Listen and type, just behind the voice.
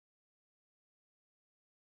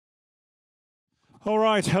All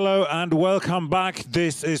right, hello and welcome back.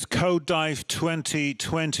 This is Code Dive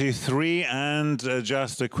 2023, and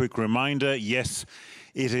just a quick reminder, yes,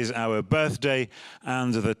 it is our birthday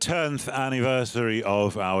and the 10th anniversary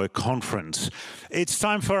of our conference. It's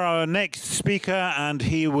time for our next speaker, and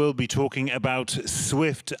he will be talking about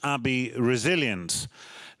Swift ABI Resilience.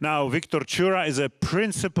 Now, Victor Ciura is a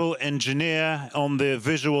principal engineer on the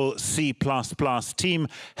Visual C++ team,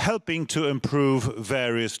 helping to improve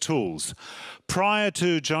various tools. Prior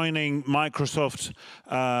to joining Microsoft,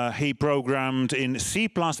 he programmed in C++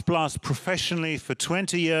 professionally for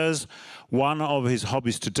 20 years. One of his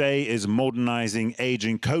hobbies today is modernizing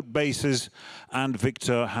aging code bases, and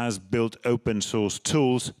Victor has built open source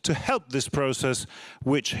tools to help this process,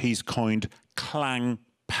 which he's coined Clang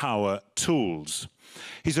Power Tools.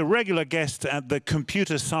 He's a regular guest at the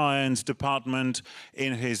computer science department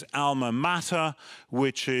in his alma mater,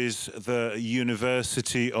 which is the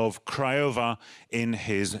University of Craiova in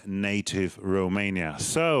his native Romania.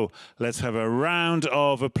 So let's have a round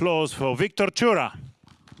of applause for Victor Ciura.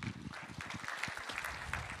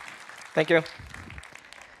 Thank you.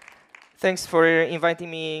 Thanks for inviting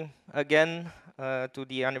me again to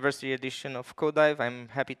the anniversary edition of Code Dive. I'm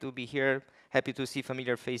happy to be here, happy to see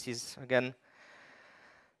familiar faces again.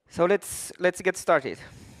 So let's get started.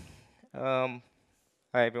 Hi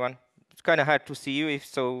everyone. It's kind of hard to see you.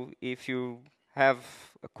 If you have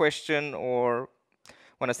a question or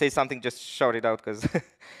want to say something, just shout it out, because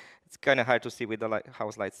it's kind of hard to see with the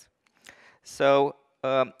house lights. So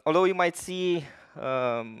although you might see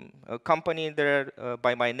a company there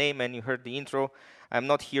by my name, and you heard the intro, I'm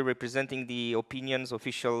not here representing the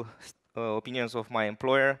official opinions of my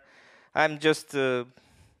employer. I'm just a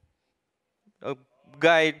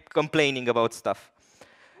guy complaining about stuff.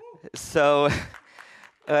 So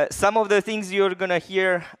some of the things you're going to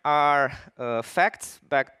hear are facts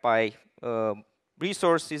backed by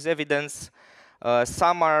resources, evidence.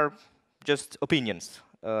 Some are just opinions,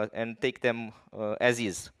 and take them as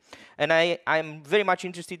is. And I'm very much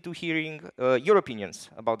interested to hearing your opinions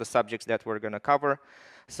about the subjects that we're going to cover.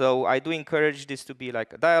 So I do encourage this to be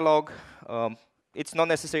like a dialogue. It's not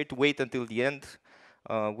necessary to wait until the end.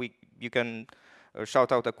 You can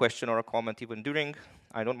shout out a question or a comment even during.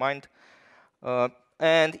 I don't mind.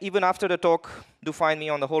 And even after the talk, do find me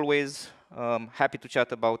on the hallways. Happy to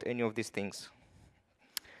chat about any of these things.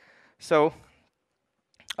 So,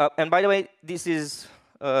 and by the way, this is,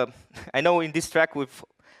 I know in this track we've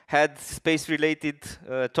had space-related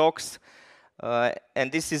talks,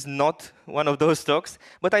 and this is not one of those talks,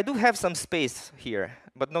 but I do have some space here,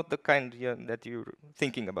 but not the kind that you're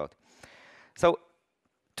thinking about. So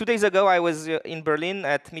 2 days ago, I was in Berlin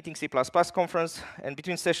at Meeting C++ conference, and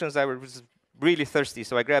between sessions, I was really thirsty,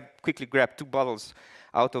 so I quickly grabbed 2 bottles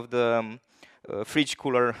out of the fridge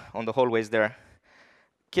cooler on the hallways there.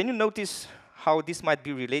 Can you notice how this might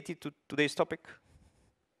be related to today's topic?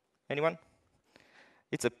 Anyone?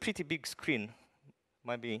 It's a pretty big screen.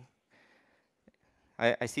 Might be.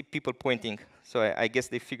 I see people pointing, so I guess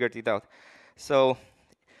they figured it out. So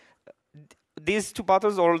these 2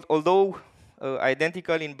 bottles, although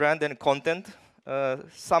identical in brand and content,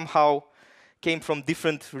 somehow came from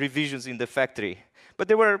different revisions in the factory. But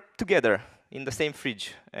they were together in the same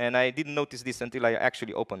fridge, and I didn't notice this until I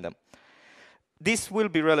actually opened them. This will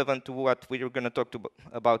be relevant to what we're going to talk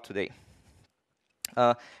about today.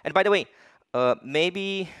 And by the way,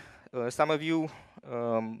 maybe some of you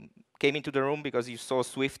came into the room because you saw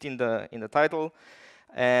Swift in the title,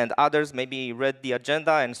 and others maybe read the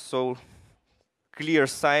agenda and saw clear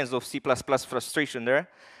signs of C++ frustration there.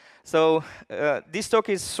 So this talk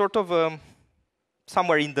is sort of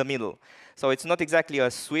somewhere in the middle. So it's not exactly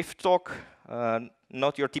a Swift talk,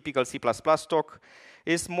 not your typical C++ talk.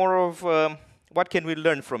 It's more of what can we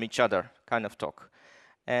learn from each other kind of talk,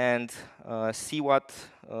 and see what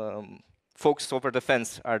folks over the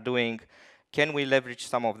fence are doing. Can we leverage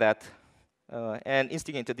some of that, and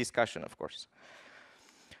instigate a discussion, of course.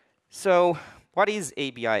 So what is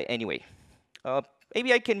ABI anyway?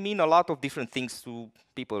 ABI can mean a lot of different things to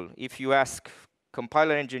people. If you ask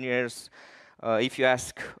compiler engineers, if you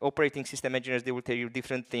ask operating system engineers, they will tell you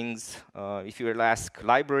different things. If you will ask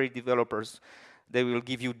library developers, they will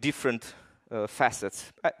give you different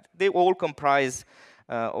facets. They all comprise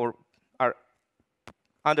or are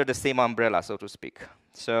under the same umbrella, so to speak.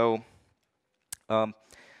 So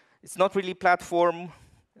it's not really platform.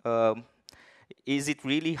 Is it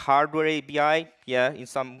really hardware ABI? Yeah, in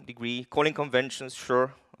some degree. Calling conventions,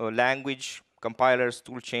 sure. Language, compilers,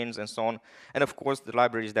 tool chains, and so on. And of course, the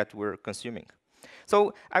libraries that we're consuming.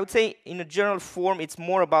 So I would say, in a general form, it's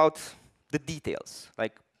more about the details.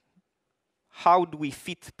 Like, how do we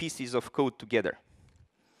fit pieces of code together?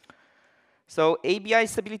 So ABI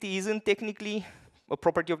stability isn't technically a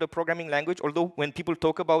property of the programming language, although when people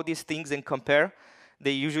talk about these things and compare,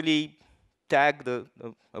 they usually tag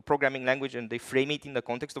a programming language and they frame it in the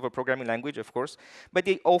context of a programming language, of course. But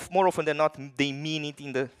they more often than not, they mean it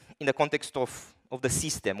in the context of the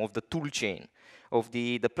system, of the tool chain, of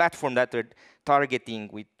the platform that they're targeting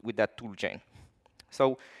with that tool chain.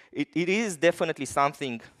 So it is definitely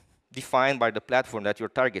something defined by the platform that you're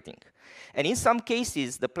targeting. And in some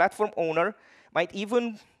cases, the platform owner might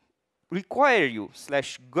even require you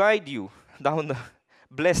 / guide you down the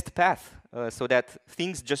blessed path so that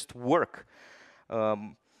things just work.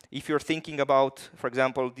 If you're thinking about, for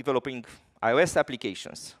example, developing iOS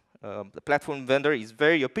applications, the platform vendor is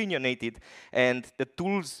very opinionated, and the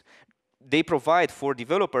tools they provide for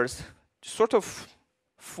developers sort of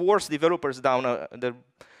force developers down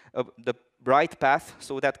the right path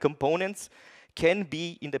so that components can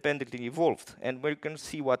be independently evolved. And we're going to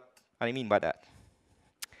see what I mean by that.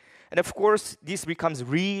 And of course, this becomes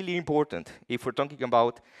really important if we're talking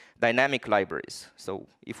about dynamic libraries. So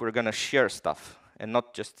if we're going to share stuff and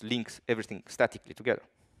not just link everything statically together.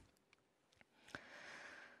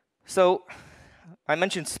 So I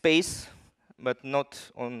mentioned space, but not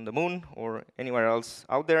on the moon or anywhere else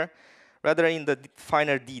out there, rather in the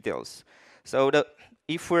finer details. So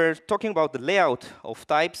if we're talking about the layout of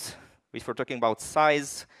types, if we're talking about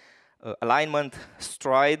size, alignment,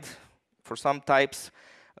 stride, for some types,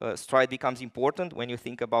 stride becomes important when you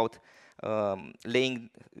think about laying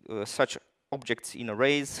such objects in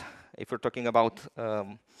arrays. If we're talking about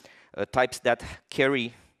types that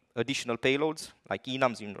carry additional payloads, like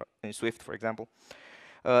enums in Swift, for example.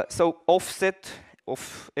 So offset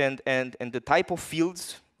and the type of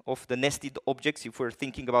fields of the nested objects, if we're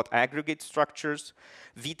thinking about aggregate structures,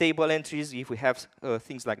 vtable entries, if we have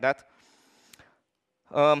things like that.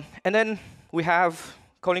 And then we have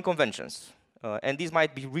calling conventions. And these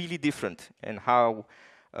might be really different in how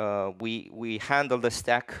we handle the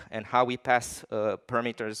stack and how we pass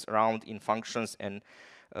parameters around in functions and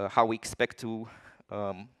how we expect to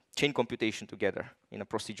chain computation together in a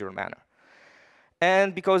procedural manner.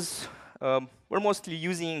 And because we're mostly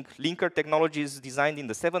using linker technologies designed in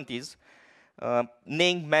the 70s,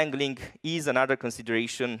 name mangling is another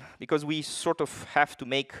consideration because we sort of have to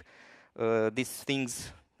make these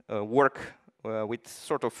things work with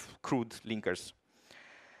sort of crude linkers.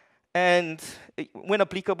 And when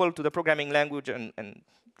applicable to the programming language and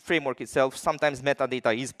framework itself, sometimes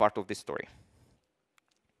metadata is part of this story.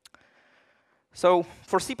 So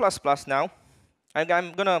for C++ now,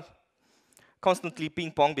 I'm going to constantly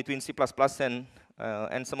ping-pong between C++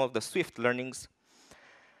 and some of the Swift learnings.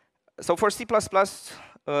 So for C++,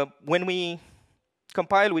 when we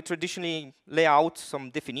compile, we traditionally lay out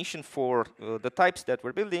some definition for the types that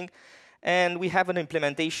we're building, and we have an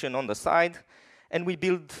implementation on the side, and we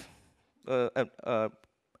build a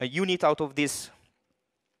unit out of this.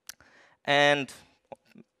 And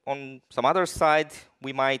on some other side,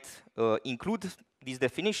 we might include these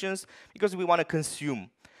definitions because we want to consume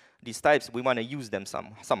these types. We want to use them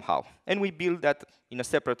somehow. And we build that in a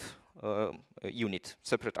separate unit,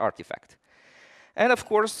 separate artifact. And of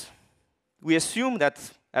course, we assume that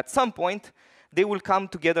at some point, they will come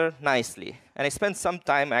together nicely. And I spent some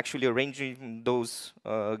time actually arranging those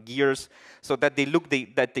gears so that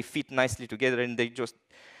that they fit nicely together and they just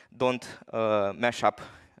don't mash up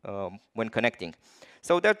when connecting.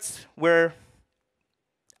 So that's where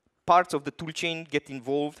parts of the toolchain get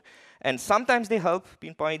involved. And sometimes they help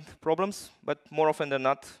pinpoint problems, but more often than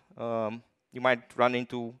not, you might run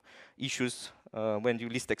into issues when you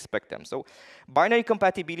least expect them. So binary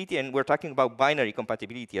compatibility, and we're talking about binary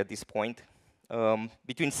compatibility at this point,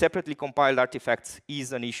 between separately compiled artifacts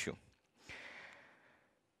is an issue.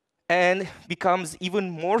 And becomes even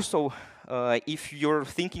more so if you're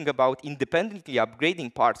thinking about independently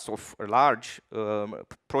upgrading parts of a large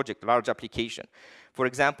project, large application. For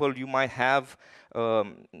example, you might have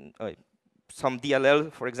some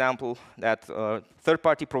DLL, for example, that a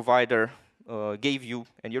third-party provider gave you,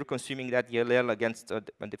 and you're consuming that DLL against a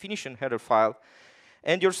definition header file,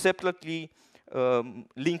 and you're separately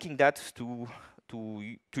linking that to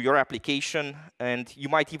your application, and you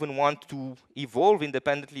might even want to evolve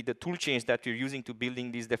independently the tool chains that you're using to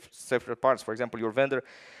building these separate parts. For example, your vendor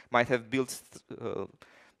might have built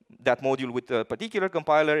that module with a particular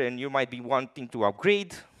compiler, and you might be wanting to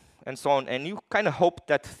upgrade, and so on. And you kind of hope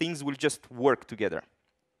that things will just work together.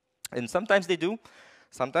 And sometimes they do,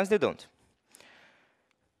 sometimes they don't.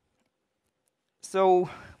 So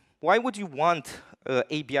why would you want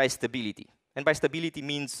ABI stability? And by stability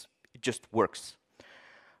means it just works.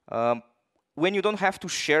 when you don't have to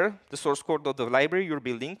share the source code of the library you're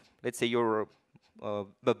building, let's say you're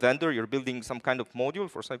the vendor, you're building some kind of module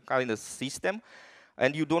for some kind of system,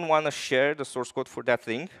 and you don't want to share the source code for that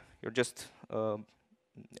thing, you're just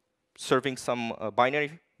serving some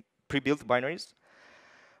pre-built binaries.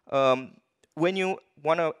 When you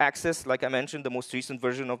want to access, like I mentioned, the most recent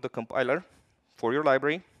version of the compiler for your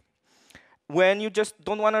library, when you just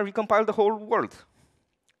don't want to recompile the whole world.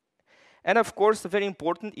 And of course, a very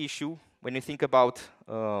important issue when you think about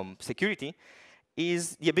security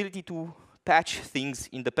is the ability to patch things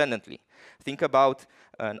independently. Think about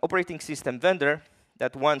an operating system vendor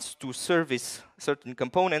that wants to service certain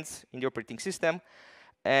components in the operating system,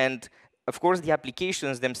 and of course, the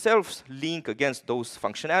applications themselves link against those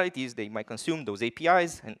functionalities. They might consume those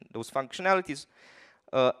APIs and those functionalities.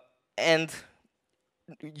 And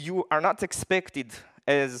you are not expected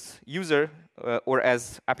as user or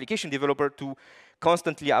as application developer to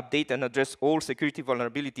constantly update and address all security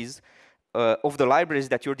vulnerabilities of the libraries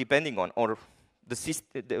that you're depending on, or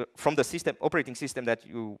from the operating system that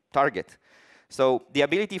you target. So the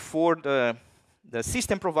ability for the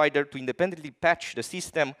system provider to independently patch the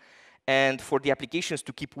system and for the applications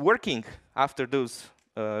to keep working after those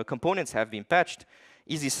components have been patched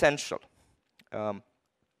is essential.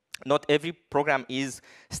 Not every program is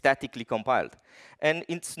statically compiled. And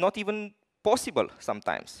it's not even possible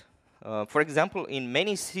sometimes. For example, in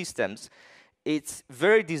many systems, it's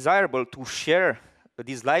very desirable to share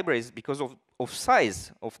these libraries because of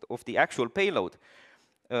size of the actual payload.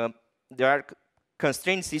 There are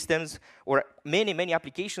constrained systems or many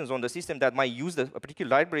applications on the system that might use a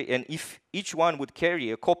particular library, and if each one would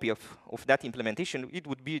carry a copy of that implementation, it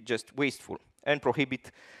would be just wasteful and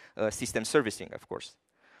prohibit system servicing, of course.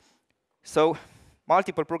 So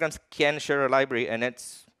multiple programs can share a library, and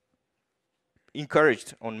it's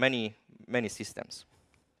encouraged on many systems.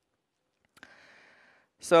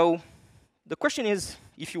 So the question is,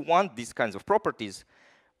 if you want these kinds of properties,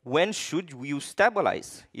 when should you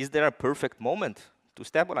stabilize? Is there a perfect moment to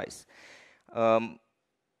stabilize?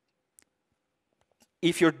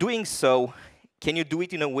 If you're doing so, can you do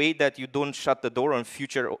it in a way that you don't shut the door on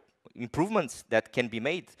future improvements that can be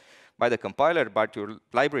made by the compiler, by your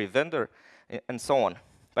library vendor, and so on,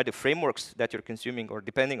 by the frameworks that you're consuming or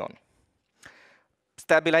depending on?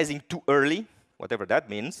 Stabilizing too early, whatever that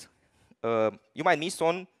means, you might miss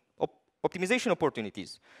on optimization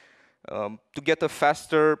opportunities. To get a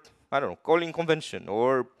faster, I don't know, calling convention,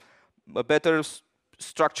 or a better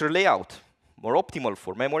structure layout, more optimal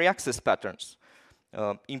for memory access patterns,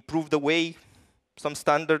 improve the way some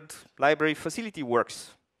standard library facility works.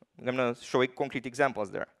 I'm going to show you concrete examples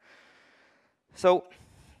there. So,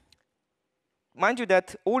 mind you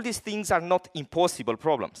that all these things are not impossible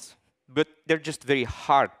problems, but they're just very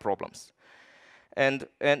hard problems. And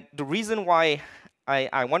the reason why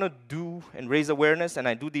I want to do and raise awareness, and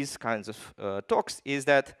I do these kinds of talks, is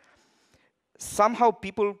that somehow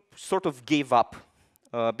people sort of gave up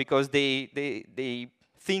because they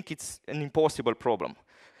think it's an impossible problem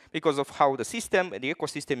because of how the system, the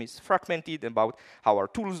ecosystem is fragmented, about how our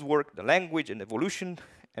tools work, the language and evolution,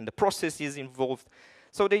 and the processes involved.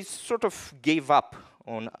 So they sort of gave up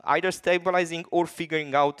on either stabilizing or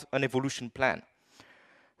figuring out an evolution plan.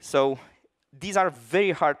 So these are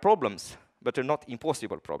very hard problems, but they're not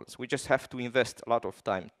impossible problems. We just have to invest a lot of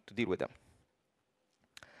time to deal with them.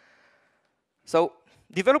 So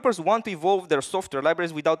developers want to evolve their software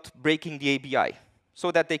libraries without breaking the ABI, so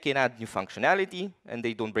that they can add new functionality, and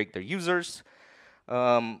they don't break their users,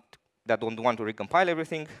 that don't want to recompile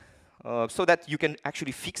everything, so that you can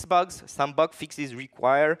actually fix bugs. Some bug fixes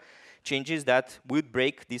require changes that would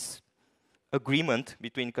break this agreement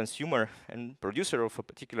between consumer and producer of a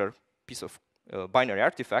particular piece of binary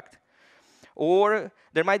artifact. Or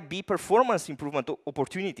there might be performance improvement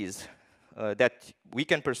opportunities that we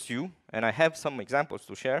can pursue, and I have some examples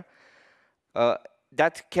to share,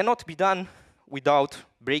 that cannot be done without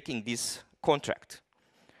breaking this contract.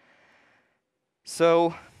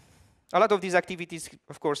 So a lot of these activities,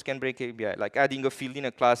 of course, can break ABI, like adding a field in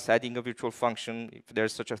a class, adding a virtual function, if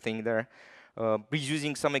there's such a thing there,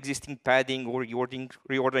 reusing some existing padding, or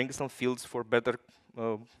reordering some fields for better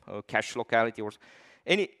cache locality, or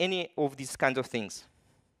any of these kinds of things.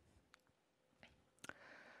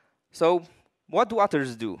 So what do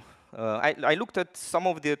others do? I looked at some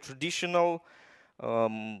of the traditional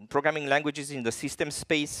programming languages in the system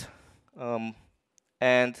space.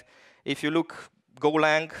 And if you look,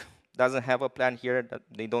 Golang doesn't have a plan here. That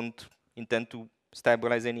they don't intend to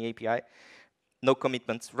stabilize any API. No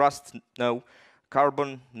commitments. Rust, no.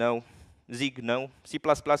 Carbon, no. Zig, no. C++,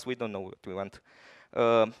 we don't know what we want.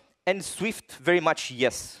 And Swift, very much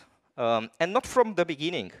yes. and not from the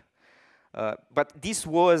beginning. But this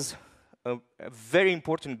was a very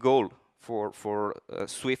important goal for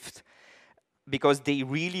Swift, because they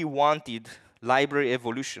really wanted library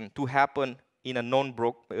evolution to happen in a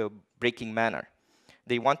non-breaking manner.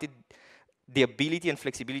 They wanted the ability and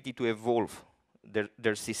flexibility to evolve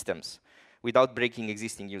their systems without breaking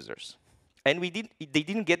existing users. And they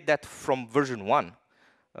didn't get that from version 1.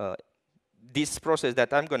 This process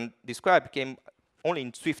that I'm going to describe came only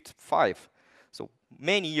in Swift 5, so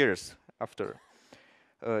many years after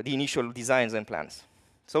the initial designs and plans.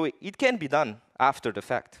 So it can be done after the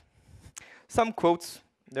fact. Some quotes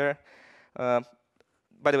there.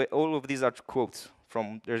 By the way, all of these are quotes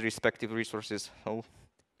from their respective resources. So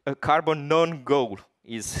a carbon non-goal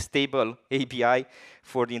is stable ABI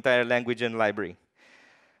for the entire language and library.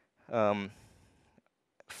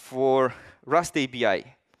 For Rust ABI,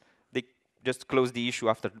 they just closed the issue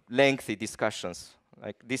after lengthy discussions.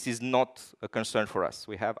 Like, this is not a concern for us.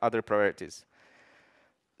 We have other priorities.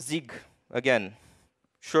 Zig, again,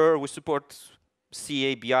 sure, we support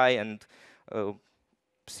C ABI and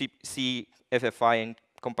C FFI and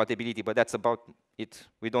compatibility, but that's about it.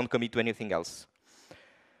 We don't commit to anything else.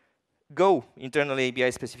 Go, internal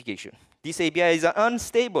ABI specification. This ABI is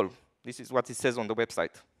unstable. This is what it says on the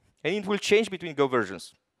website. And it will change between Go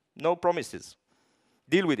versions. No promises.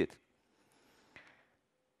 Deal with it.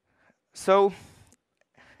 So,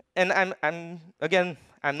 and I'm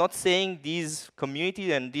not saying these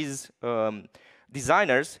community and these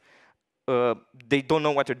designers, they don't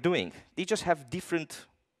know what they're doing. They just have different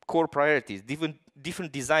core priorities,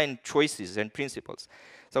 different design choices and principles.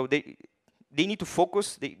 So they need to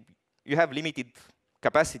focus. You have limited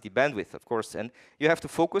capacity, bandwidth, of course, and you have to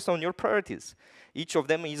focus on your priorities. Each of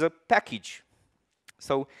them is a package.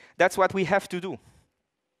 So that's what we have to do.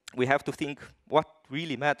 We have to think what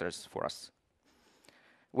really matters for us.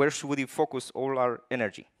 Where should we focus all our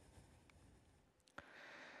energy?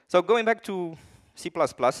 So going back to C++,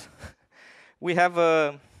 we have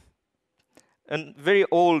a very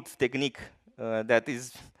old technique that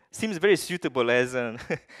seems very suitable as an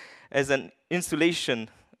as an insulation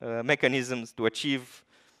mechanisms to achieve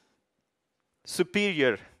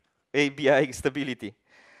superior ABI stability.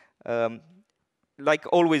 Like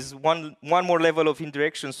always, one more level of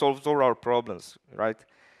indirection solves all our problems, right?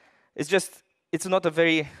 It's not a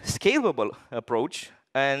very scalable approach,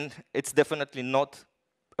 and it's definitely not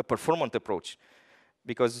a performant approach,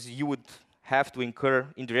 because you would have to incur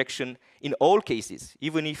indirection in all cases,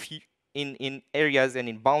 even if in areas and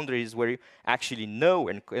in boundaries where you actually know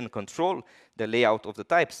and control the layout of the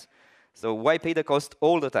types. So why pay the cost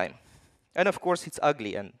all the time? And of course, it's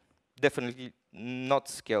ugly and definitely not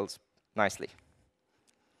scales nicely.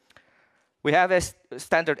 We have a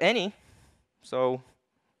standard any, so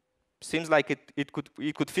seems like it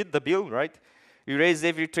could fit the bill, right? You erase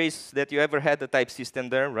every trace that you ever had the type system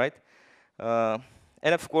there, right?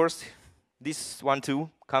 And of course, this one too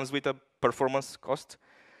comes with a performance cost.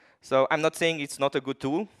 So I'm not saying it's not a good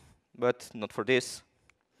tool, but not for this.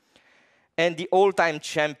 And the all-time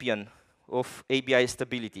champion of ABI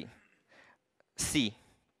stability, C.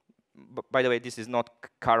 By the way, this is not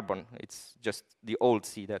carbon. It's just the old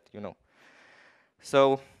C that you know.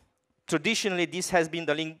 So traditionally, this has been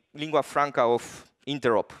the lingua franca of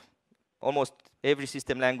interop. Almost every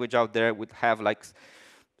system language out there would have like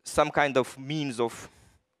some kind of means of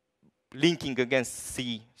linking against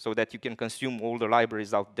C so that you can consume all the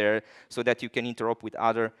libraries out there, so that you can interop with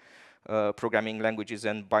other programming languages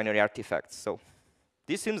and binary artifacts. So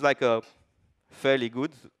this seems like a fairly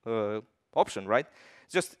good option, right?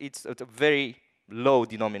 It's at a very low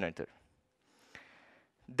denominator.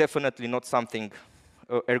 Definitely not something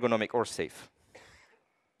ergonomic or safe.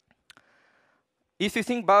 If you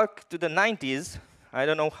think back to the 90s, I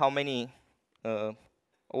don't know how many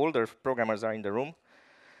older programmers are in the room.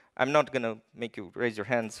 I'm not going to make you raise your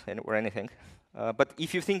hands or anything. But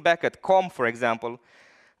if you think back at COM, for example,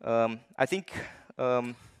 I think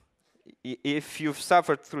if you've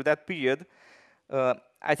suffered through that period,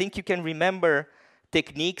 I think you can remember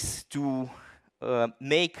techniques to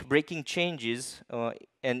make breaking changes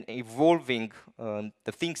and evolving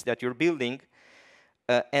the things that you're building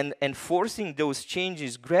and forcing those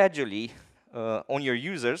changes gradually on your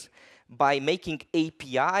users by making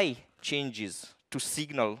API changes to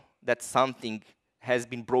signal that something has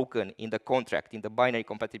been broken in the contract, in the binary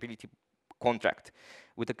compatibility contract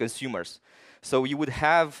with the consumers. So you would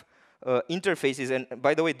have interfaces, and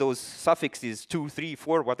by the way, those suffixes 2, 3,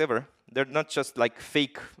 4, whatever, they're not just like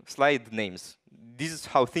fake slide names. This is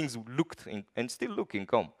how things looked and still look in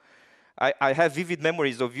COM. I have vivid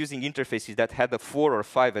memories of using interfaces that had a 4 or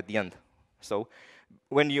 5 at the end. So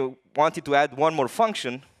when you wanted to add one more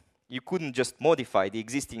function, you couldn't just modify the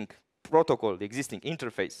existing protocol, the existing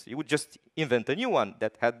interface. You would just invent a new one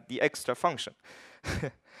that had the extra function.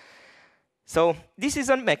 So this is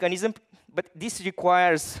a mechanism, but this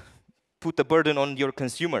requires put a burden on your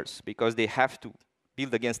consumers because they have to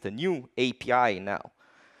build against a new API now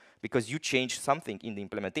because you changed something in the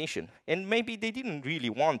implementation. And maybe they didn't really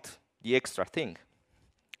want the extra thing,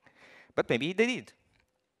 but maybe they did.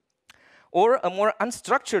 Or a more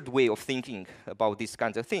unstructured way of thinking about these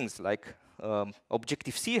kinds of things, like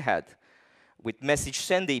Objective-C had with message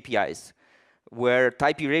send APIs, where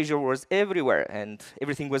type erasure was everywhere and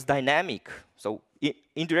everything was dynamic. So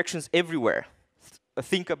indirections everywhere.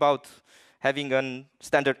 Think about having a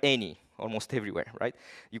standard any almost everywhere, right?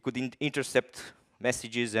 You could intercept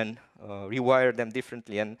messages and rewire them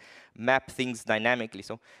differently and map things dynamically.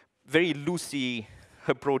 So very loosey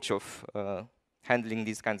approach of handling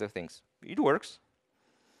these kinds of things. It works.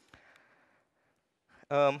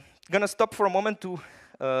 Gonna stop for a moment to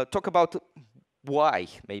talk about why,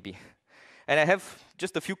 maybe. And I have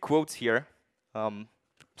just a few quotes here.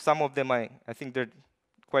 Some of them I think they're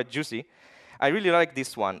quite juicy. I really like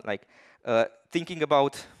this one, like thinking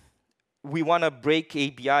about we want to break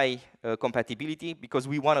ABI compatibility because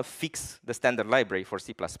we want to fix the standard library for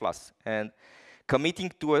C++. And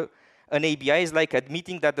committing to an ABI is like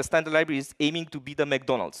admitting that the standard library is aiming to be the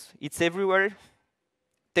McDonald's. It's everywhere,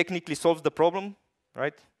 technically solves the problem,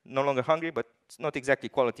 right? No longer hungry, but it's not exactly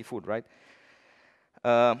quality food, right?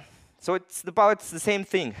 So it's the same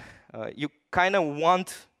thing. You kind of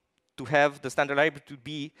want to have the standard library to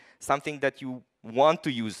be something that you want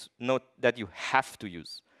to use, not that you have to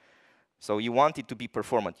use. So you want it to be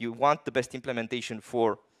performant. You want the best implementation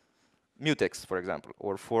for mutex, for example,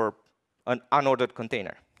 or for an unordered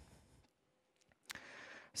container.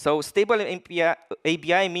 So stable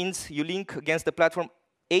ABI means you link against the platform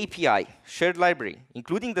API, shared library,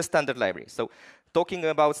 including the standard library. So talking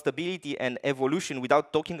about stability and evolution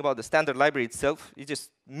without talking about the standard library itself is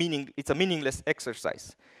just it's a meaningless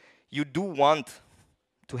exercise. You do want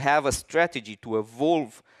to have a strategy to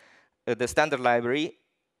evolve the standard library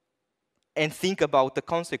and think about the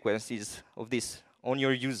consequences of this on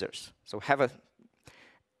your users. So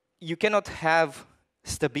you cannot have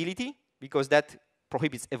stability because that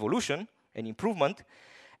prohibits evolution and improvement,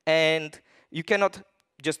 and you cannot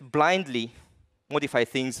just blindly modify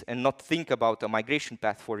things and not think about a migration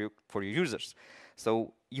path for your users.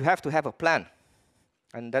 So you have to have a plan,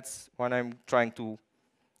 and that's what I'm trying to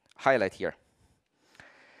highlight here.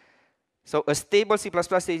 So a stable C++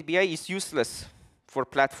 ABI is useless for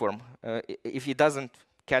platform if it doesn't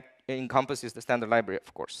encompasses the standard library,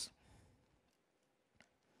 of course.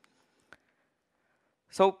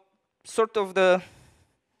 So sort of the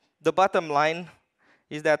bottom line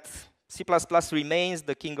is that C++ remains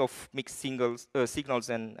the king of mixed signals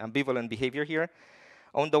and ambivalent behavior here.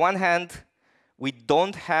 On the one hand, we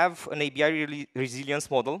don't have an ABI resilience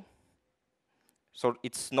model, so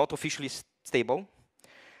it's not officially stable.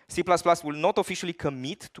 C++ will not officially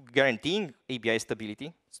commit to guaranteeing ABI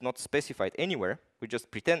stability. It's not specified anywhere. We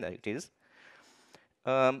just pretend that it is.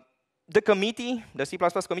 The committee, the C++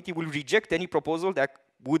 committee, will reject any proposal that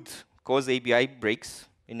would cause ABI breaks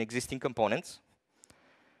in existing components.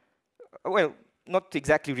 Well, not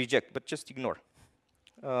exactly reject, but just ignore.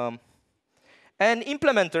 And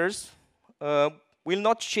implementers will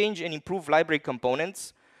not change and improve library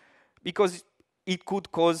components because it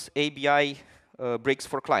could cause ABI breaks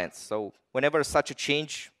for clients. So whenever such a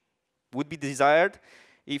change would be desired,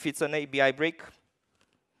 if it's an ABI break,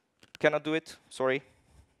 cannot do it, sorry.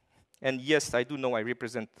 And yes, I do know I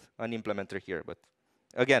represent an implementer here, but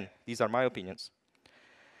again, these are my opinions.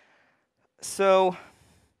 So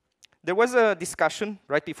there was a discussion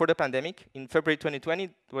right before the pandemic. In February 2020,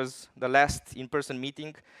 it was the last in-person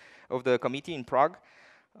meeting of the committee in Prague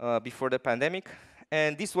before the pandemic.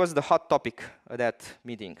 And this was the hot topic of that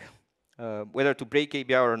meeting, whether to break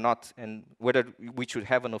ABI or not, and whether we should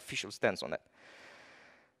have an official stance on that.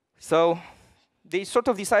 So they sort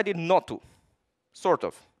of decided not to, sort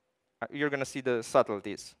of. You're going to see the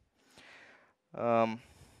subtleties.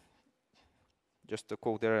 Just a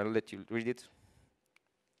quote there, I'll let you read it.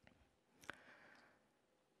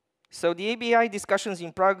 So the ABI discussions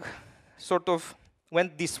in Prague sort of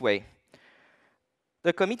went this way.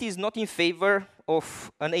 The committee is not in favor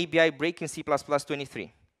of an ABI break in C++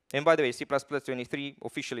 23. And by the way, C++ 23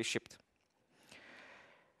 officially shipped.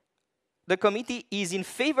 The committee is in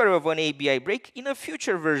favor of an ABI break in a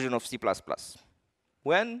future version of C++.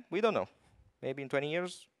 When? We don't know. Maybe in 20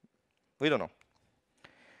 years? We don't know.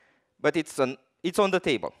 But it's on the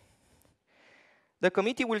table. The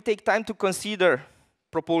committee will take time to consider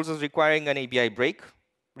proposals requiring an ABI break,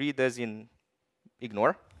 read as in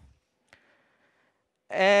ignore,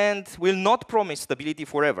 and will not promise stability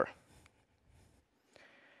forever.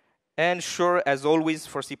 And sure, as always,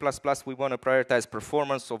 for C++, we want to prioritize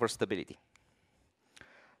performance over stability.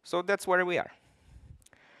 So that's where we are.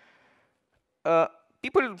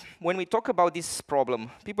 People, when we talk about this problem,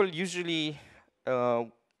 people usually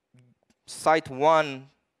cite one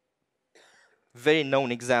very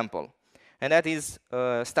known example, and that is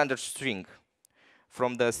standard string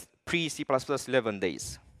from the pre-C++ 11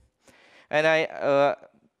 days. And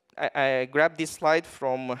I grabbed this slide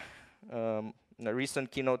from a recent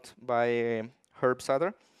keynote by Herb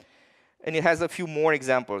Sutter, and it has a few more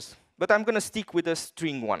examples. But I'm going to stick with the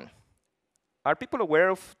string one. Are people aware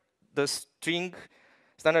of the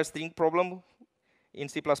standard string problem in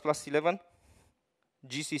C++ 11?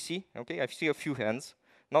 GCC, okay, I see a few hands,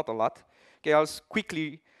 not a lot. Okay, I'll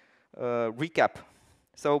quickly recap.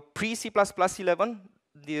 So pre-C++ 11,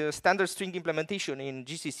 the standard string implementation in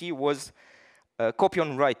GCC was copy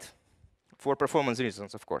on write for performance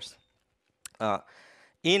reasons, of course.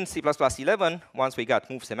 In C++ 11, once we got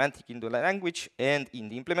move semantic into the language and in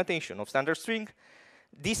the implementation of standard string,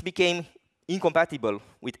 this became incompatible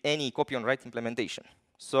with any copy on write implementation.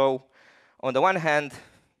 So on the one hand,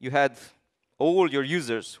 you had all your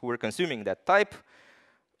users who were consuming that type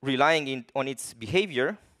relying on its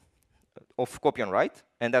behavior of copy on write,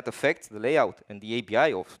 and that affects the layout and the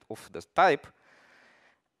ABI of the type.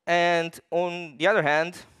 And on the other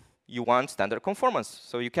hand, you want standard conformance.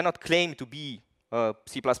 So you cannot claim to be a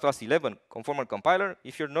C++ 11 conformal compiler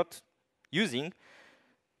if you're not using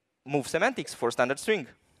move semantics for standard string.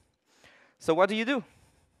 So what do?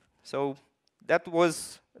 So that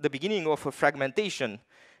was the beginning of a fragmentation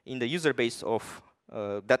in the user base of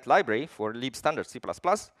that library for lib standard C++,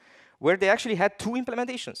 where they actually had two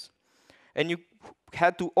implementations. And you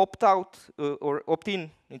had to opt out or opt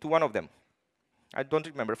in into one of them. I don't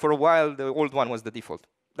remember. For a while, the old one was the default.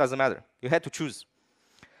 Doesn't matter. You had to choose.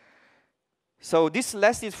 So this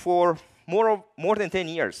lasted for more than 10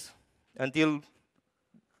 years until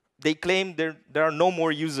they claimed there are no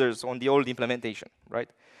more users on the old implementation, right?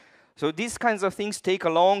 So these kinds of things take a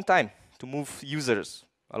long time to move users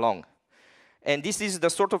along. And this is the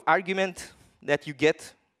sort of argument that you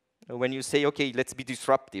get when you say, OK, let's be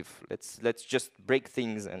disruptive. Let's just break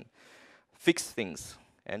things and fix things.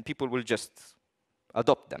 And people will just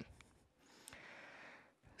adopt them.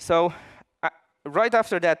 So right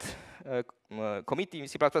after that C++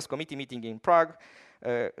 committee meeting in Prague,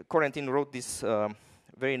 Corentin wrote this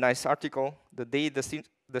very nice article, The Day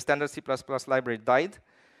the Standard C++ Library Died.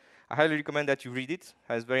 I highly recommend that you read it. It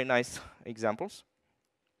has very nice examples.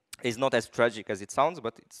 It's not as tragic as it sounds,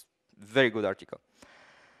 but it's a very good article.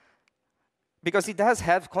 Because it does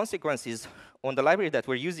have consequences on the library that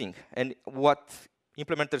we're using and what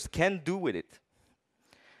implementers can do with it.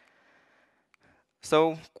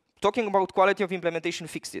 So talking about quality of implementation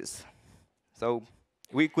fixes. So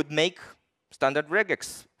we could make standard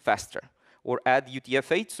regex faster or add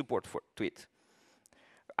UTF-8 support to it.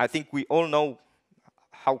 I think we all know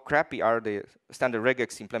how crappy are the standard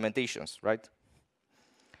regex implementations, right?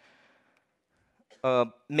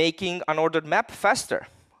 Making unordered map faster,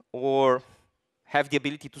 or have the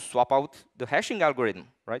ability to swap out the hashing algorithm,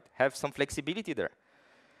 right? Have some flexibility there.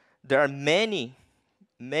 There are many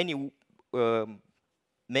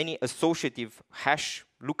associative hash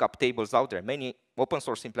lookup tables out there, many open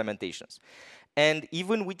source implementations. And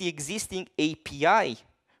even with the existing API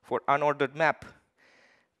for unordered map,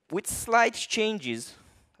 with slight changes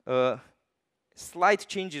to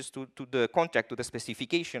the contract, to the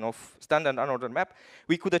specification of standard unordered map,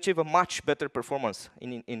 we could achieve a much better performance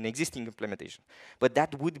in existing implementation. But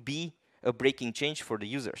that would be a breaking change for the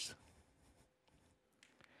users.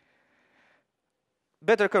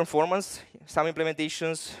 Better conformance. Some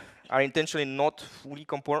implementations are intentionally not fully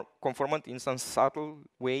conformant in some subtle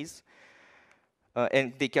ways,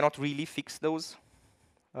 and they cannot really fix those.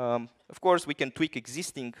 Of course, we can tweak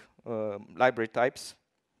existing library types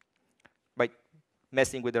by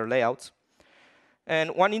messing with their layouts.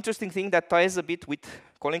 And one interesting thing that ties a bit with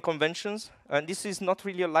calling conventions, and this is not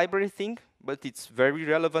really a library thing, but it's very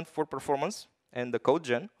relevant for performance and the code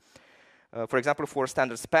gen. For example, for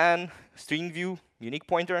standard span, string view, unique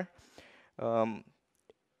pointer,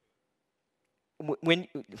 when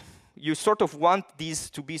you sort of want these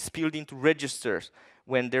to be spilled into registers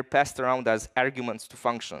when they're passed around as arguments to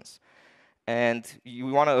functions. And you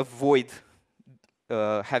want to avoid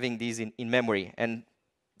having these in memory. And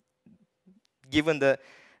given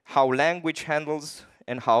how language handles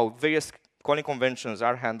and how various calling conventions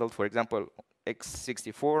are handled, for example,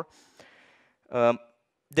 x64,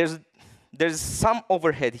 there's some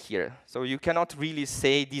overhead here. So you cannot really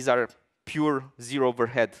say these are pure zero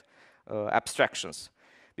overhead abstractions,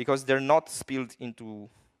 because they're not spilled into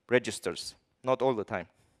registers, not all the time.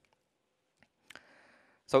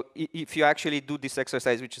 So if you actually do this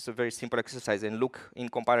exercise, which is a very simple exercise, and look in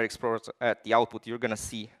Compiler Explorer at the output, you're going to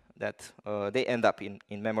see that they end up in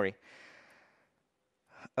memory.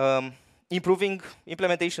 Improving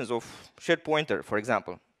implementations of shared pointer, for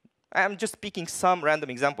example. I'm just picking some random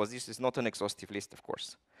examples. This is not an exhaustive list, of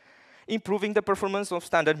course. Improving the performance of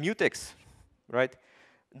standard mutex, right?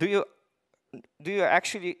 Do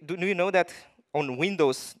you know that on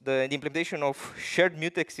Windows, the implementation of shared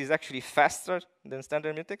mutex is actually faster than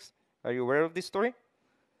standard mutex? Are you aware of this story?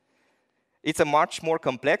 It's a much more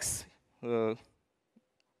complex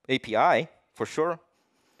API, for sure,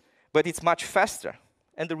 but it's much faster.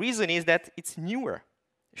 And the reason is that it's newer.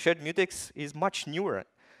 Shared mutex is much newer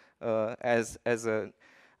as a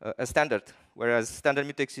standard, whereas standard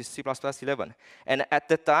mutex is C++11. And at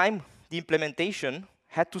the time, the implementation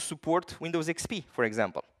had to support Windows XP, for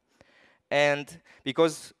example. And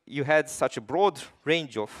because you had such a broad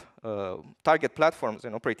range of target platforms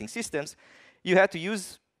and operating systems, you had to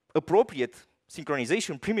use appropriate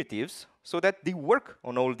synchronization primitives so that they work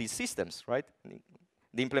on all these systems, right?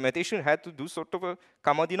 The implementation had to do sort of a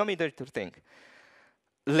common denominator thing.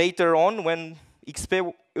 Later on, when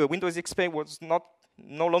Windows XP was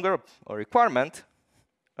no longer a requirement,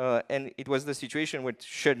 and it was the situation with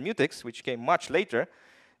shared mutex, which came much later,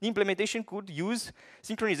 the implementation could use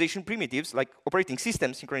synchronization primitives, like operating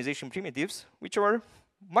system synchronization primitives, which are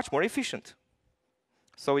much more efficient.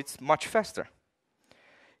 So it's much faster.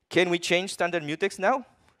 Can we change standard mutex now?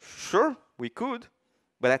 Sure, we could,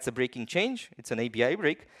 but that's a breaking change. It's an ABI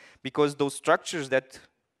break, because those structures that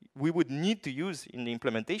we would need to use in the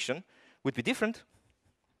implementation would be different.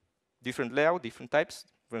 Different layout, different types,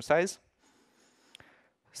 different size.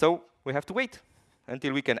 So we have to wait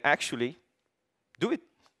until we can actually do it,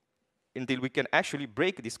 until we can actually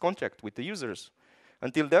break this contract with the users.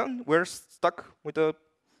 Until then, we're stuck with a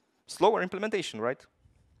slower implementation, right?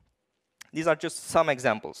 These are just some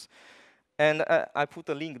examples. And I put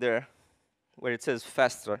a link there where it says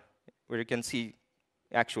faster, where you can see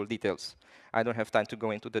actual details. I don't have time to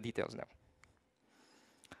go into the details now.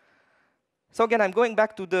 So again, I'm going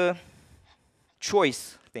back to the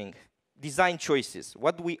choice thing, design choices.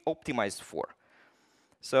 What do we optimize for?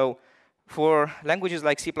 So for languages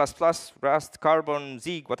like C++, Rust, Carbon,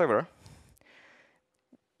 Zig, whatever,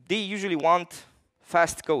 they usually want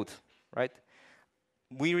fast code, right?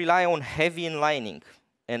 We rely on heavy inlining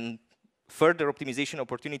and further optimization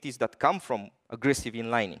opportunities that come from aggressive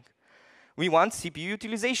inlining. We want CPU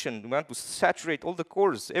utilization. We want to saturate all the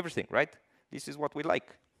cores, everything, right? This is what we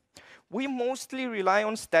like. We mostly rely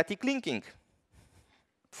on static linking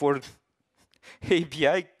for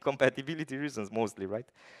API compatibility reasons, mostly, right?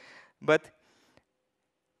 But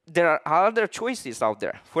there are other choices out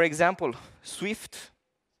there. For example, Swift,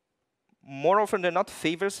 more often than not,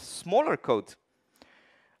 favors smaller code.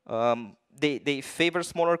 They favor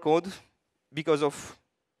smaller code because of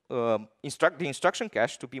the instruction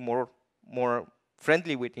cache to be more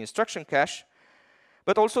friendly with the instruction cache,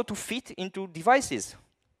 but also to fit into devices.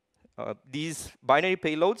 These binary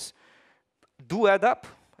payloads do add up,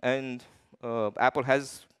 and Apple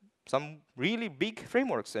has some really big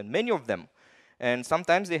frameworks, and many of them. And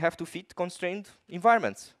sometimes they have to fit constrained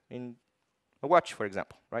environments in a watch, for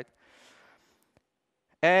example, right?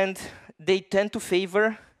 And they tend to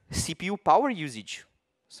favor CPU power usage.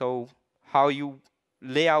 So how you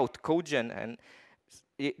lay out codegen, and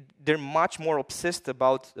they're much more obsessed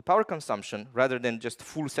about the power consumption rather than just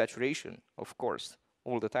full saturation, of course,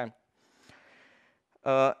 all the time.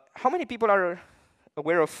 How many people are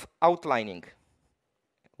aware of outlining?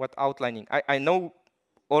 What outlining? I know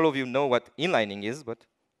all of you know what inlining is, but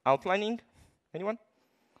outlining, anyone?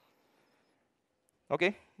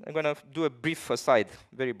 Okay, I'm going to do a brief aside,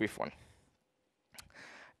 very brief one.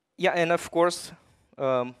 Yeah, and of course,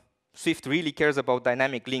 Swift really cares about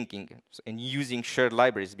dynamic linking and using shared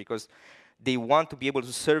libraries, because they want to be able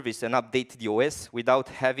to service and update the OS without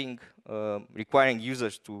requiring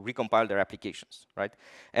users to recompile their applications, right?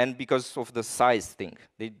 And because of the size thing,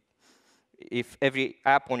 if every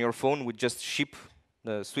app on your phone would just ship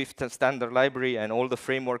the Swift standard library and all the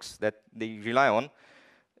frameworks that they rely on,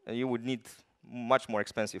 you would need much more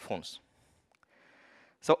expensive phones.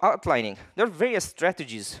 So outlining, there are various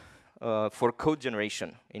strategies for code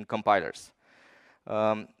generation in compilers.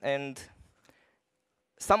 And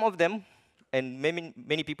some of them, and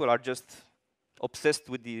many people are just obsessed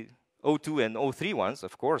with the 02 and 03 ones,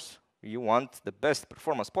 of course. You want the best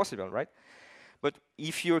performance possible, right? But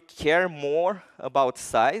if you care more about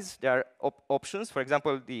size, there are options. For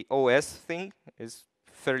example, the OS thing is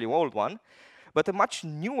a fairly old one. But a much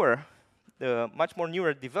more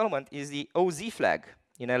newer development is the OZ flag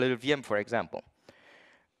in LLVM, for example.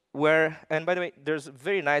 And by the way, there's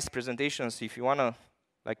very nice presentations if you want to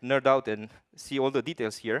like nerd out and see all the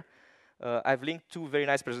details here. I've linked 2 very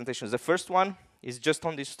nice presentations. The first one is just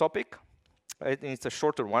on this topic. It's a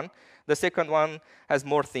shorter one. The second one has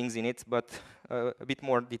more things in it, but a bit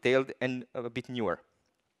more detailed and a bit newer.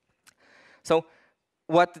 So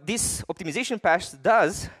what this optimization patch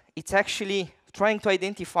does, it's actually trying to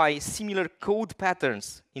identify similar code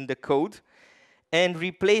patterns in the code and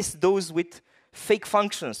replace those with fake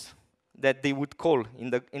functions that they would call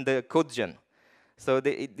in the code gen. So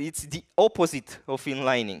it's the opposite of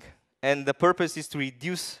inlining. And the purpose is to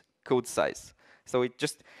reduce code size. So it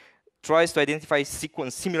just tries to identify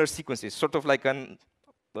similar sequences, sort of like a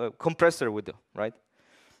compressor would do, right?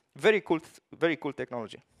 Very cool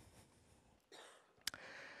technology.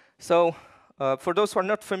 So for those who are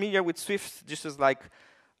not familiar with Swift, this is like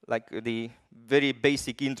the very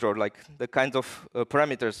basic intro, like the kinds of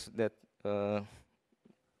parameters that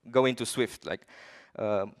go into Swift. Like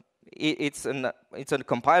it's a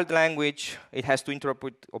compiled language. It has to interrupt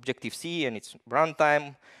with Objective-C and its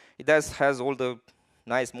runtime. It has all the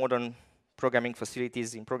nice modern programming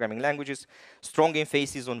facilities in programming languages, strong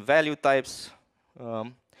emphasis on value types,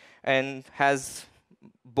 and has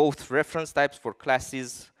both reference types for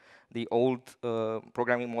classes, the old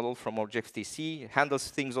programming model from Objective-C, handles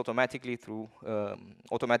things automatically through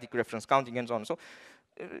automatic reference counting and so on. So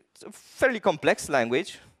it's a fairly complex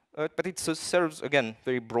language, but it serves, again,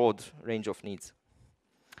 very broad range of needs.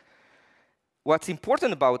 What's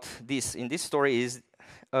important about this in this story is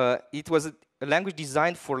it was a language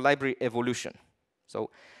designed for library evolution.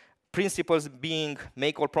 So principles being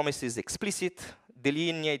make all promises explicit,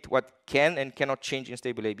 delineate what can and cannot change in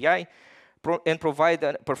stable ABI, and provide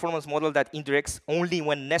a performance model that indirects only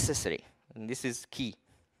when necessary. And this is key.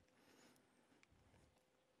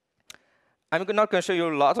 I'm not going to show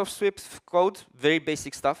you a lot of Swift code, very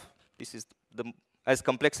basic stuff. This is as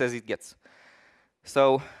complex as it gets.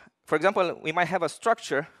 So for example, we might have a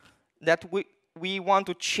structure that we want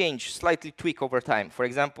to change, slightly tweak over time. For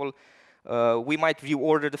example, we might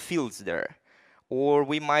reorder the fields there. Or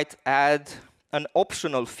we might add an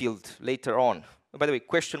optional field later on. By the way,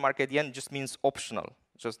 question mark at the end just means optional.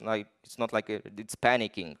 Just like, it's not like it's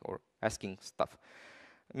panicking or asking stuff.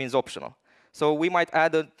 It means optional. So we might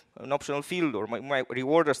add an optional field, or we might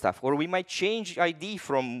reorder stuff. Or we might change ID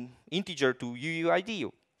from integer to UUID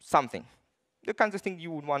or something. The kinds of things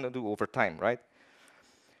you would want to do over time, right?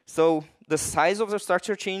 So the size of the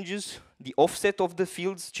structure changes, the offset of the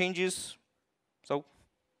fields changes. So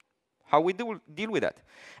how we deal with that?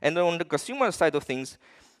 And on the consumer side of things,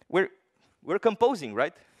 we're composing,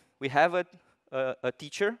 right? We have a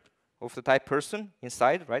teacher of the type person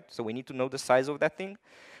inside, right? So we need to know the size of that thing.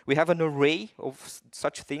 We have an array of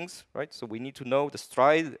such things, right? So we need to know the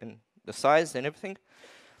stride and the size and everything.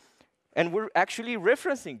 And we're actually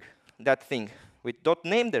referencing that thing with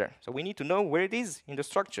 .name there. So we need to know where it is in the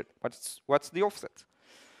structure. What's the offset?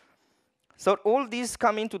 So all these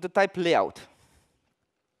come into the type layout.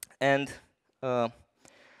 And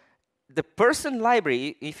the person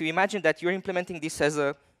library, if you imagine that you're implementing this as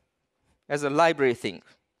a library thing,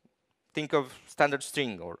 think of standard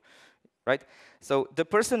string, or right? So the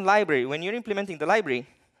person library, when you're implementing the library,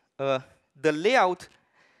 the layout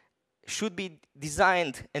should be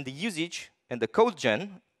designed, and the usage and the code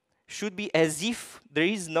gen should be as if there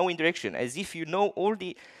is no interaction, as if you know all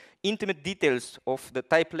the intimate details of the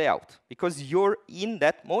type layout, because you're in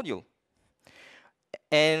that module.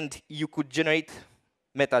 And you could generate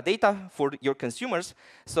metadata for your consumers.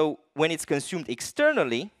 So when it's consumed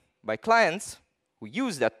externally by clients who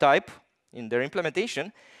use that type in their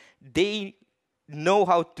implementation, they know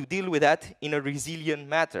how to deal with that in a resilient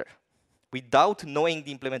manner without knowing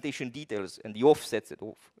the implementation details and the offsets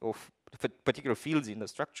of particular fields in the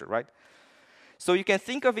structure, right? So you can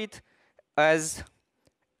think of it as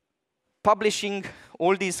publishing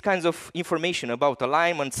all these kinds of information about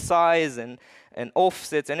alignment, size, and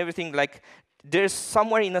offsets and everything. Like there's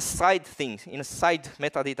somewhere in a side thing, in a side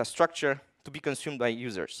metadata structure to be consumed by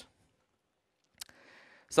users.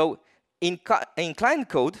 So in client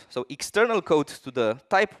code, so external code to the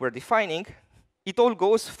type we're defining, it all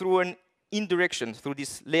goes through an indirection, through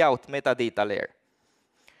this layout metadata layer.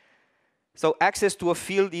 So access to a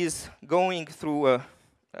field is going through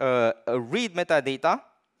a read metadata,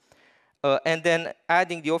 and then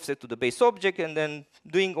adding the offset to the base object, and then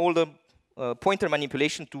doing all the pointer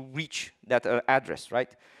manipulation to reach that address,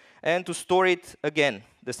 right? and to store it, again,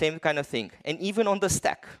 the same kind of thing. And even on the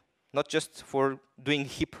stack, not just for doing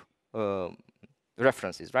heap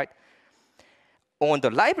references, right? On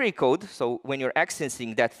the library code, so when you're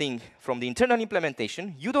accessing that thing from the internal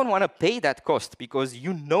implementation, you don't want to pay that cost because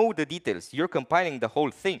you know the details. You're compiling the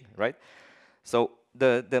whole thing, right? So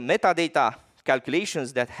the metadata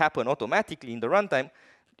calculations that happen automatically in the runtime,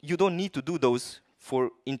 you don't need to do those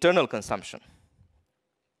for internal consumption.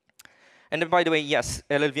 And then, by the way, yes,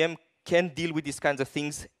 LLVM can deal with these kinds of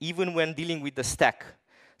things even when dealing with the stack.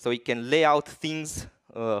 So it can lay out things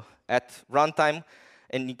at runtime,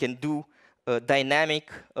 and it can do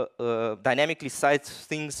dynamically size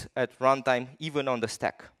things at runtime, even on the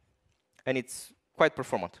stack. And it's quite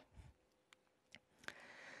performant.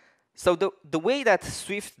 So the way that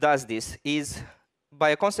Swift does this is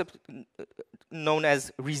by a concept known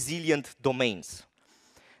as resilient domains.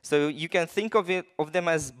 So you can think of them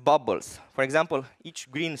as bubbles. For example, each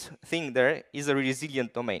green thing there is a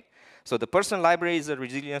resilient domain. So the person library is a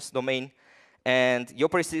resilience domain, and the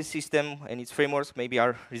operating system and its frameworks maybe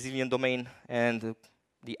are resilient domain, and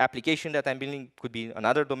the application that I'm building could be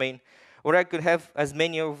another domain, or I could have as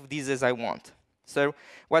many of these as I want. So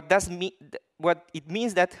what it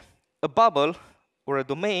means that a bubble or a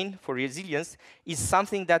domain for resilience is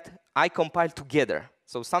something that I compile together.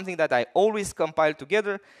 So something that I always compile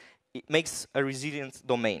together, it makes a resilient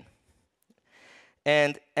domain.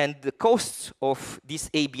 And the costs of this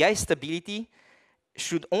ABI stability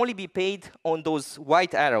should only be paid on those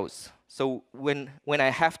white arrows. So when I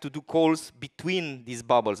have to do calls between these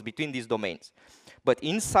bubbles, between these domains. But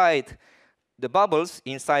inside the bubbles,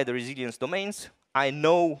 inside the resilience domains, I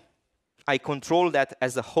know I control that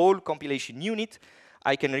as a whole compilation unit.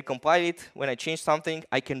 I can recompile it. When I change something,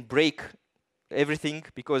 I can break everything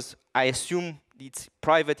because I assume it's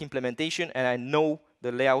private implementation and I know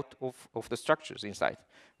the layout of the structures inside,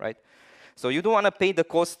 right? So you don't want to pay the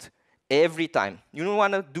cost every time. You don't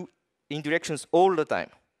want to do indirections all the time.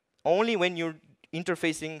 Only when you're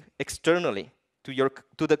interfacing externally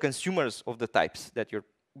to the consumers of the types that you're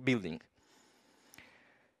building.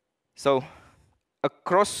 So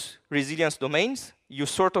across resilience domains, you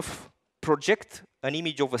sort of project an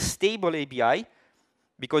image of a stable ABI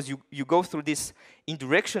because you go through these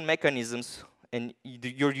indirection mechanisms and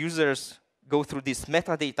your users go through this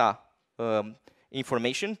metadata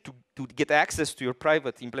information to get access to your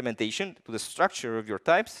private implementation, to the structure of your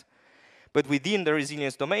types. But within the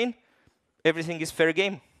resilience domain, everything is fair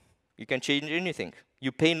game. You can change anything.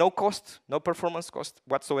 You pay no cost, no performance cost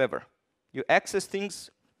whatsoever. You access things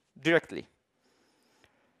directly.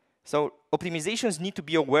 So optimizations need to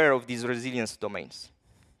be aware of these resilience domains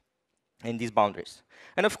and these boundaries.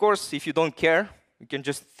 And of course, if you don't care, you can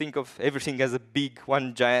just think of everything as a big,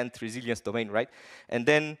 one giant resilience domain, right? And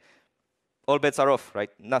then all bets are off, right?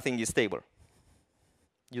 Nothing is stable.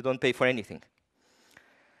 You don't pay for anything.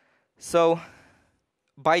 So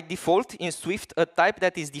by default, in Swift, a type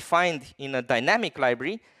that is defined in a dynamic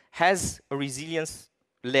library has a resilience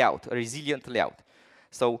layout, a resilient layout.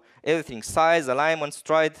 So everything, size, alignment,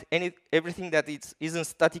 stride, everything that isn't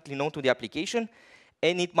statically known to the application,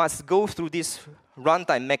 and it must go through this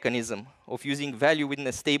runtime mechanism of using value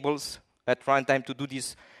witness tables at runtime to do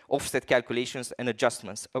these offset calculations and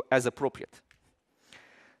adjustments as appropriate.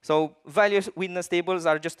 So value witness tables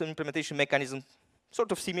are just an implementation mechanism,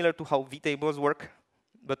 sort of similar to how vtables work,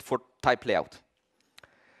 but for type layout.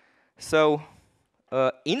 So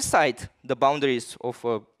inside the boundaries of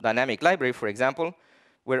a dynamic library, for example,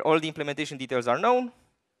 where all the implementation details are known,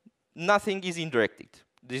 nothing is indirected.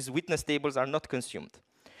 These witness tables are not consumed.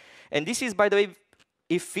 And this is, by the way,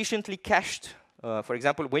 efficiently cached. For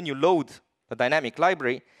example, when you load a dynamic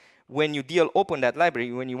library, when you DL open that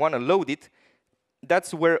library, when you want to load it,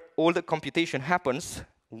 that's where all the computation happens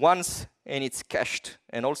once, and it's cached.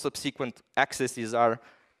 And all subsequent accesses are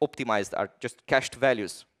optimized, are just cached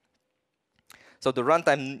values. So the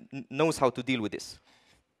runtime knows how to deal with this,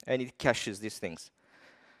 and it caches these things.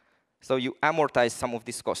 So you amortize some of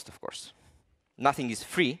this cost, of course. Nothing is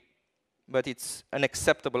free, but it's an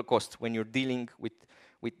acceptable cost when you're dealing with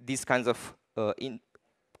these kinds of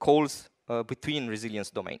calls between resilience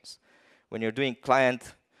domains, when you're doing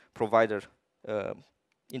client-provider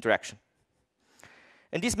interaction.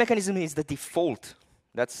 And this mechanism is the default.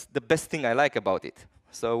 That's the best thing I like about it.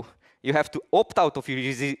 So you have to opt out of your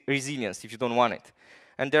resilience if you don't want it.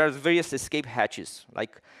 And there are various escape hatches.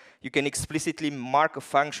 Like you can explicitly mark a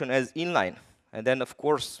function as inline. And then, of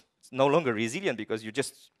course, it's no longer resilient because you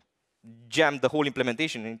just jammed the whole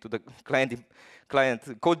implementation into the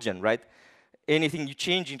client code gen, right? Anything you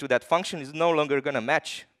change into that function is no longer going to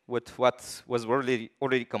match with what was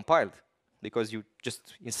already compiled. because you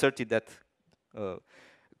just inserted that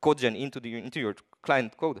code gen into your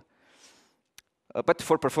client code. But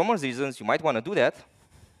for performance reasons, you might want to do that.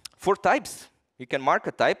 For types, you can mark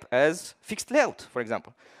a type as fixed layout, for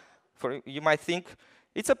example. You might think,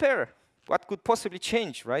 it's a pair. What could possibly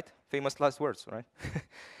change, right? Famous last words, right?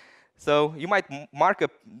 So you might mark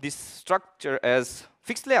this structure as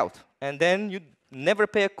fixed layout, and then you never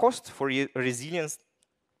pay a cost for a resilience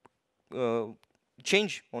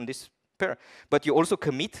change on this pair. But you also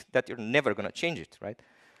commit that you're never going to change it, right?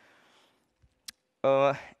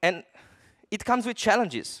 And it comes with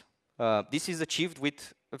challenges. This is achieved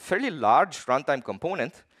with a fairly large runtime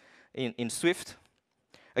component in Swift.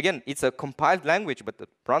 Again, it's a compiled language, but the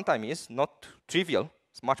runtime is not trivial.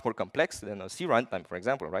 It's much more complex than a C runtime, for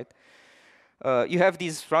example, right? You have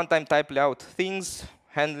these runtime type layout things,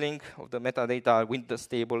 handling of the metadata, witness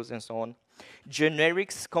tables, and so on.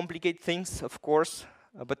 Generics complicate things, of course,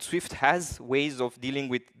 but Swift has ways of dealing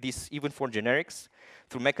with this even for generics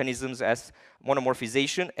through mechanisms as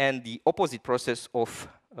monomorphization and the opposite process of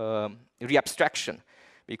reabstraction,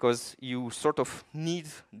 because you sort of need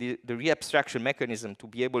the reabstraction mechanism to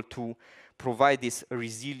be able to provide this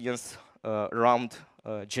resilience around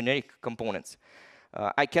generic components.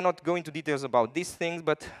 I cannot go into details about these things,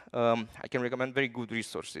 but I can recommend very good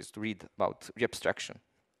resources to read about reabstraction.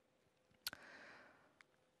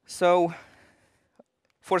 So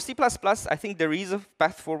for C++, I think there is a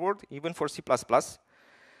path forward, even for C++.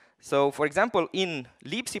 So for example, in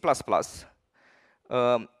libc++,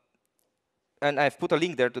 and I've put a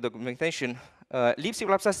link there to the documentation,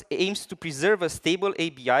 libc++ aims to preserve a stable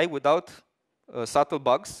ABI without subtle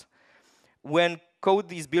bugs when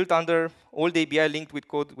code is built under old ABI linked with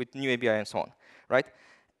code with new ABI and so on, right?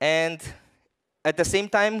 And at the same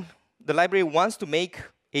time, the library wants to make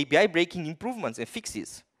ABI breaking improvements and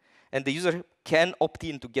fixes, and the user can opt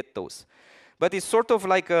in to get those. But it's sort of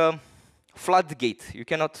like a floodgate. You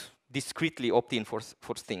cannot discretely opt in for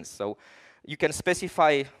things. So you can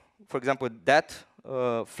specify, for example, that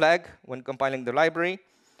flag when compiling the library,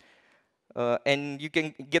 and you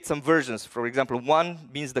can get some versions. For example, 1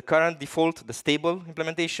 means the current default, the stable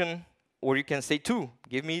implementation, or you can say 2,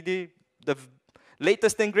 give me the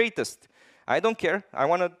latest and greatest. I don't care. I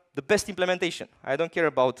want the best implementation. I don't care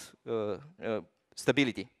about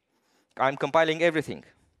stability. I'm compiling everything.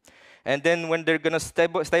 And then when they're going to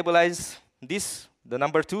stabilize this, the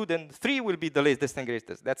number 2, then 3 will be the latest and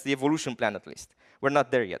greatest. That's the evolution plan, at least. We're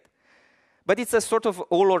not there yet. But it's a sort of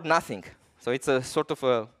all or nothing. So it's a sort of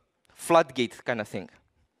a floodgate kind of thing.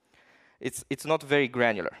 It's not very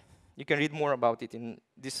granular. You can read more about it in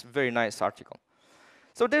this very nice article.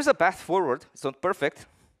 So there's a path forward. It's not perfect,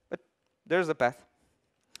 but there's a path.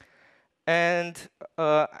 And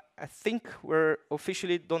I think we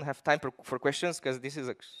officially don't have time for questions, because this is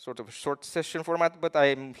a sort of a short session format, but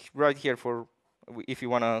I'm right here for if you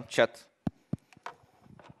want to chat.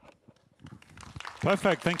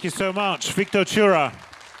 Perfect. Thank you so much. Victor Ciura.